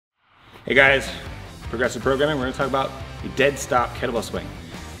Hey guys, progressive programming, we're gonna talk about the dead stop kettlebell swing.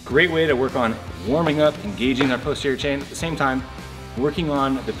 Great way to work on warming up, engaging our posterior chain, at the same time, working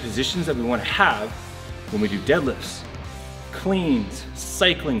on the positions that we wanna have when we do deadlifts, cleans,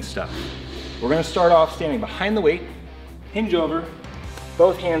 cycling stuff. We're gonna start off standing behind the weight, hinge over,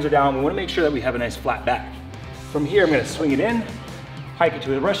 both hands are down. We wanna make sure that we have a nice flat back. From here, I'm gonna swing it in, hike it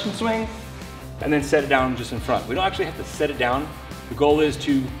to a Russian swing, and then set it down just in front. We don't actually have to set it down. The goal is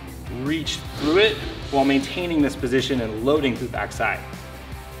to reach through it while maintaining this position and loading through the backside.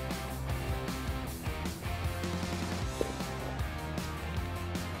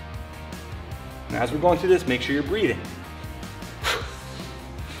 And as we're going through this, make sure you're breathing.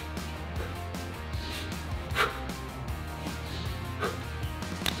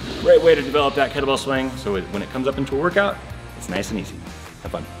 Great way to develop that kettlebell swing so when it comes up into a workout, it's nice and easy.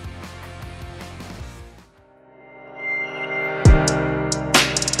 Have fun.